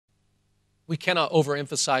We cannot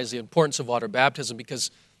overemphasize the importance of water baptism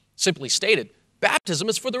because, simply stated, baptism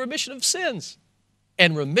is for the remission of sins.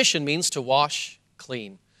 And remission means to wash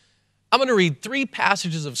clean. I'm going to read 3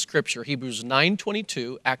 passages of Scripture, Hebrews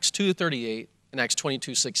 9:22, Acts 2:38, and Acts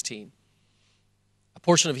 22:16. A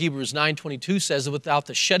portion of Hebrews 9:22 says that without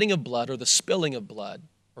the shedding of blood or the spilling of blood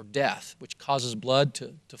or death, which causes blood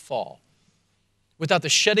to fall, without the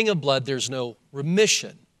shedding of blood, there's no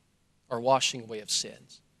remission or washing away of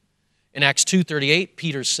sins. In Acts 2:38,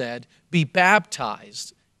 Peter said, "Be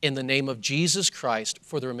baptized in the name of Jesus Christ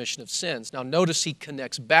for the remission of sins." Now notice he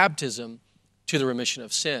connects baptism to the remission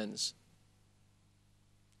of sins.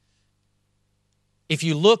 If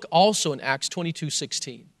you look also in Acts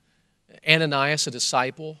 22:16, Ananias, a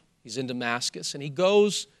disciple, he's in Damascus, and he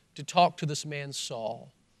goes to talk to this man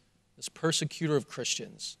Saul, this persecutor of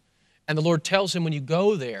Christians. And the Lord tells him when you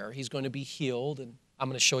go there, he's going to be healed, and I'm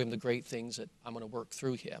going to show him the great things that I'm going to work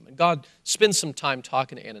through him. And God spends some time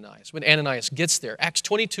talking to Ananias. When Ananias gets there, Acts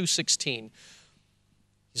 22:16,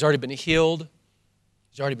 he's already been healed.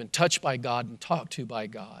 He's already been touched by God and talked to by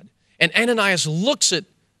God. And Ananias looks at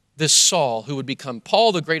this Saul, who would become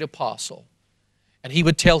Paul, the great apostle, and he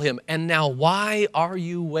would tell him, "And now why are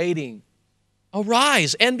you waiting?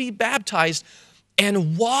 Arise and be baptized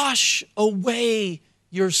and wash away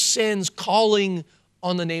your sins, calling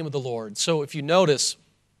on the name of the Lord." So if you notice,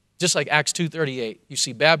 just like Acts 2:38, you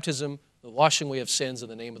see baptism, the washing away of sins, in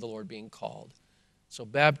the name of the Lord being called. So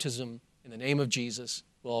baptism in the name of Jesus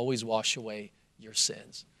will always wash away your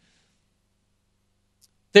sins.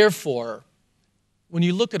 Therefore, when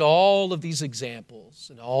you look at all of these examples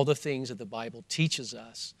and all the things that the Bible teaches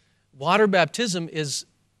us, water baptism is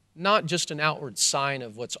not just an outward sign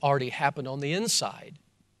of what's already happened on the inside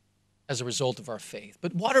as a result of our faith,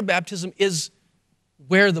 but water baptism is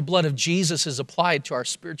where the blood of Jesus is applied to our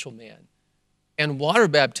spiritual man. And water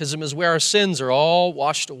baptism is where our sins are all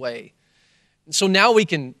washed away. And so now we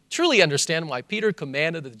can truly understand why Peter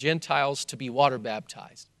commanded the Gentiles to be water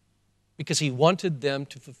baptized, because he wanted them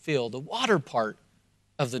to fulfill the water part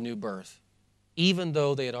of the new birth, even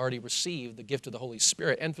though they had already received the gift of the Holy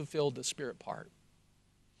Spirit and fulfilled the Spirit part.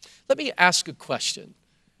 Let me ask a question.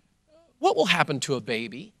 What will happen to a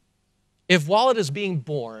baby if while it is being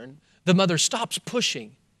born, the mother stops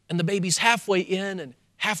pushing and the baby's halfway in and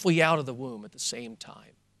halfway out of the womb at the same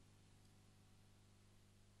time?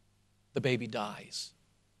 The baby dies.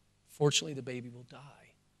 Fortunately, the baby will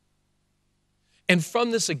die. And from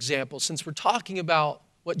this example, since we're talking about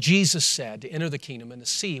what Jesus said to enter the kingdom and to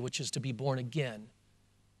see, which is to be born again,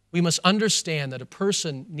 we must understand that a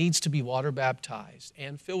person needs to be water baptized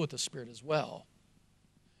and filled with the Spirit as well.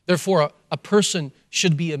 Therefore, a person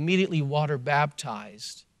should be immediately water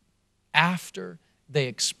baptized after they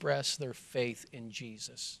express their faith in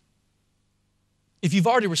Jesus. If you've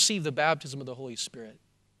already received the baptism of the Holy Spirit,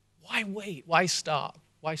 why wait? Why stop?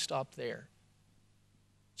 Why stop there?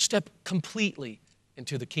 Step completely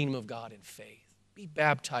into the kingdom of God in faith. Be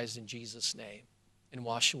baptized in Jesus' name and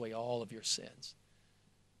wash away all of your sins.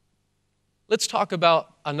 Let's talk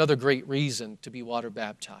about another great reason to be water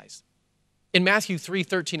baptized. In Matthew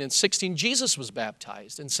 3:13 and 16, Jesus was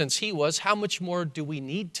baptized. And since he was, how much more do we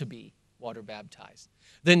need to be water baptized?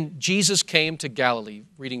 Then Jesus came to Galilee,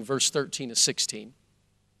 reading verse 13 to 16.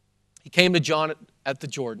 He came to John at the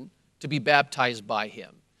Jordan to be baptized by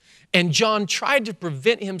him. And John tried to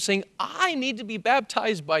prevent him, saying, "I need to be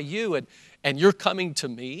baptized by you, and you're coming to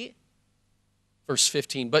me?" Verse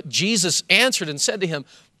 15, but Jesus answered and said to him,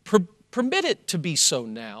 "Permit it to be so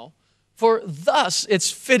now, for thus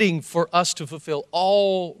it's fitting for us to fulfill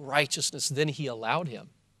all righteousness." Then he allowed him.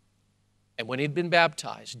 And when he had been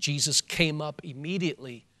baptized, Jesus came up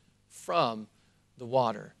immediately from the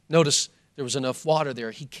water. Notice there was enough water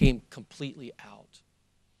there. He came completely out.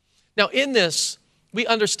 Now in this, we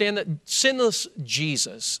understand that sinless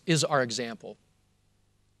Jesus is our example.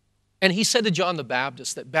 And he said to John the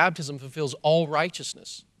Baptist that baptism fulfills all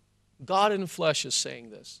righteousness. God in flesh is saying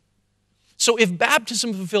this. So if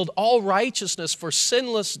baptism fulfilled all righteousness for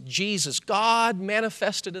sinless Jesus, God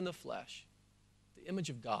manifested in the flesh, the image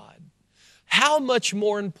of God, how much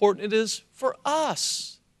more important it is for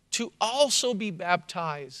us to also be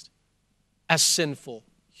baptized as sinful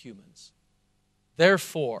humans.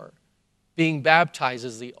 Therefore, being baptized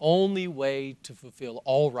is the only way to fulfill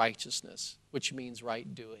all righteousness, which means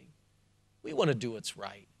right doing. We want to do what's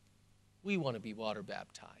right. We want to be water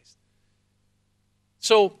baptized.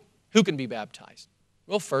 So, who can be baptized?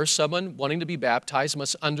 Well, first, someone wanting to be baptized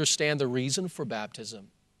must understand the reason for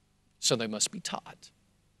baptism. So they must be taught.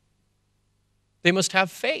 They must have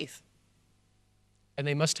faith. And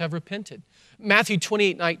they must have repented. Matthew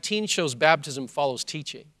 28:19 shows baptism follows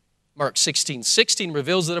teaching. Mark 16:16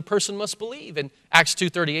 reveals that a person must believe, and Acts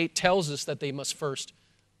 2:38 tells us that they must first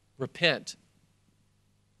repent.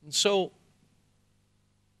 And so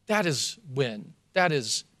that is when, that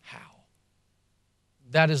is how.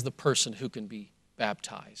 That is the person who can be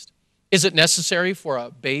baptized. Is it necessary for a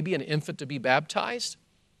baby, an infant, to be baptized?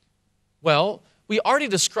 Well, we already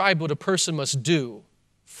described what a person must do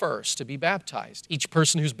first to be baptized. Each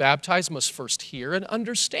person who's baptized must first hear and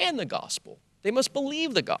understand the gospel. They must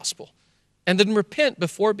believe the gospel and then repent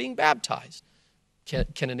before being baptized.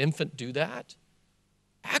 Can an infant do that?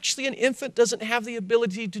 Actually, an infant doesn't have the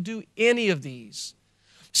ability to do any of these.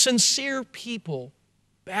 Sincere people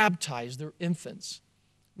baptize their infants,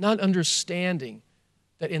 not understanding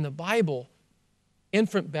that in the Bible,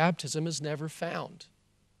 infant baptism is never found.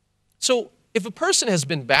 So if a person has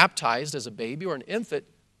been baptized as a baby or an infant,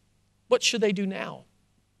 what should they do now?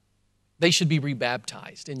 They should be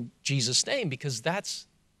rebaptized in Jesus' name, because that's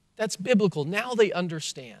biblical. Now they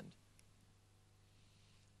understand.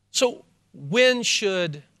 So when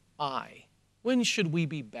should we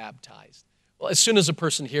be baptized? Well, as soon as a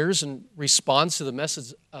person hears and responds to the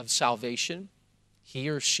message of salvation, he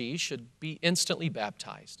or she should be instantly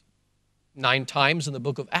baptized. 9 times in the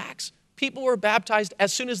book of Acts, people were baptized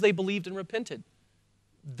as soon as they believed and repented.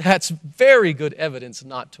 That's very good evidence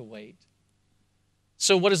not to wait.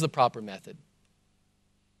 So what is the proper method?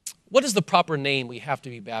 What is the proper name we have to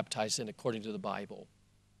be baptized in according to the Bible?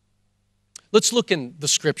 Let's look in the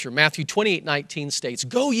scripture. Matthew 28:19 states,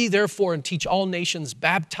 "Go ye therefore and teach all nations,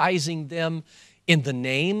 baptizing them in the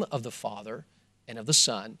name of the Father and of the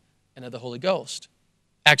Son and of the Holy Ghost."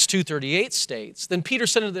 Acts 2:38 states, "Then Peter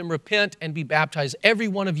said unto them, Repent and be baptized, every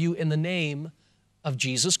one of you, in the name of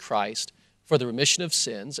Jesus Christ, for the remission of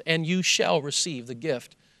sins, and you shall receive the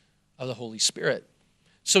gift of the Holy Spirit."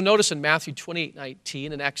 So notice in Matthew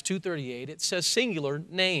 28:19 and Acts 2:38, it says singular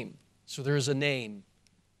name. So there is a name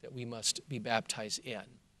that we must be baptized in.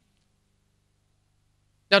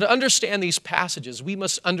 Now, to understand these passages, we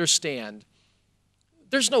must understand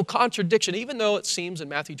there's no contradiction, even though it seems in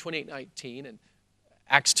Matthew 28:19 and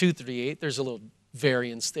Acts 2:38, there's a little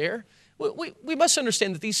variance there. We must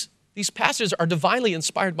understand that these passages are divinely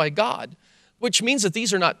inspired by God, which means that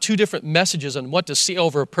these are not two different messages on what to say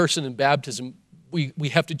over a person in baptism. We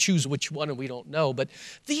have to choose which one, and we don't know. But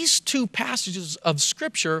these two passages of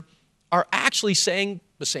Scripture are actually saying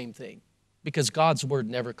the same thing, because God's Word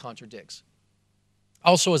never contradicts.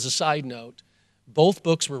 Also, as a side note, both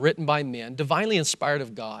books were written by men, divinely inspired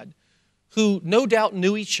of God, who no doubt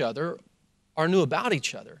knew each other or knew about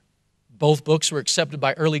each other. Both books were accepted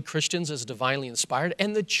by early Christians as divinely inspired,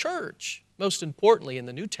 and the church, most importantly in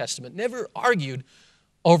the New Testament, never argued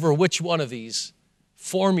over which one of these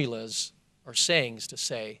formulas or sayings to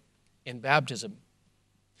say in baptism.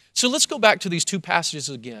 So let's go back to these two passages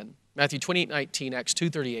again. Matthew 28:19, Acts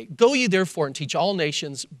 2:38. "Go ye therefore and teach all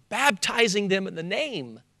nations, baptizing them in the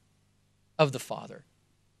name of the Father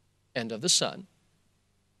and of the Son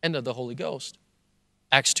and of the Holy Ghost."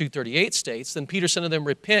 Acts 2:38 states, "Then Peter said unto them,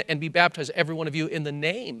 Repent and be baptized, every one of you, in the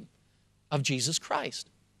name of Jesus Christ,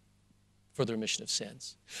 for the remission of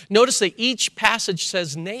sins." Notice that each passage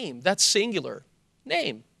says name. That's singular.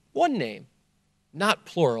 Name. One name. Not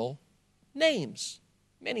plural. Names.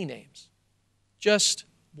 Many names. Just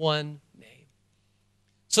one name.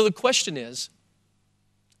 So the question is,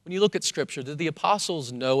 when you look at Scripture, did the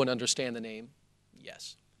apostles know and understand the name?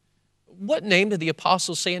 Yes. What name did the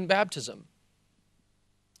apostles say in baptism?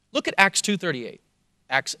 Look at Acts 2:38,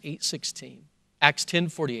 Acts 8:16, Acts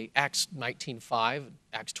 10:48, Acts 19:5,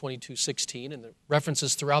 Acts 22:16, and the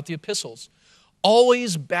references throughout the epistles.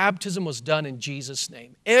 Always baptism was done in Jesus'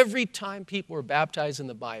 name. Every time people were baptized in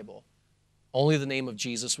the Bible, only the name of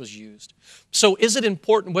Jesus was used. So is it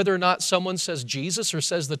important whether or not someone says Jesus or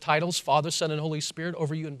says the titles Father, Son, and Holy Spirit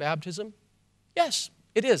over you in baptism? Yes,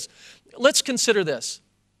 it is. Let's consider this.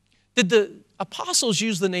 Did the apostles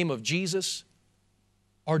use the name of Jesus,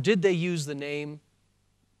 or did they use the name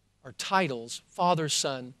or titles Father,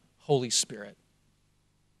 Son, Holy Spirit?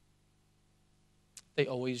 They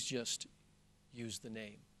always just used the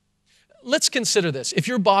name. Let's consider this. If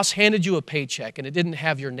your boss handed you a paycheck and it didn't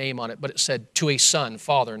have your name on it, but it said to a son,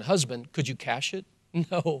 father, and husband, could you cash it?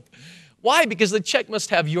 No. Why? Because the check must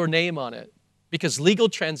have your name on it. Because legal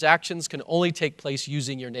transactions can only take place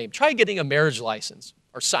using your name. Try getting a marriage license,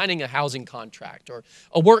 or signing a housing contract, or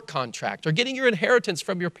a work contract, or getting your inheritance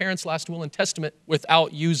from your parents' last will and testament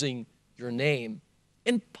without using your name.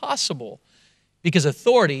 Impossible. Because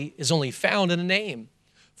authority is only found in a name.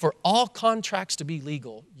 For all contracts to be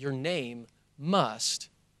legal, your name must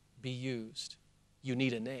be used. You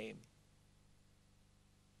need a name.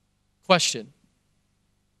 Question: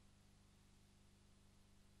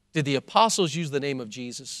 Did the apostles use the name of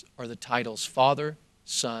Jesus or the titles Father,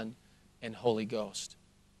 Son, and Holy Ghost?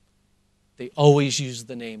 They always used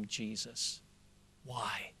the name Jesus.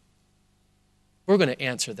 Why? We're going to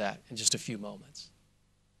answer that in just a few moments.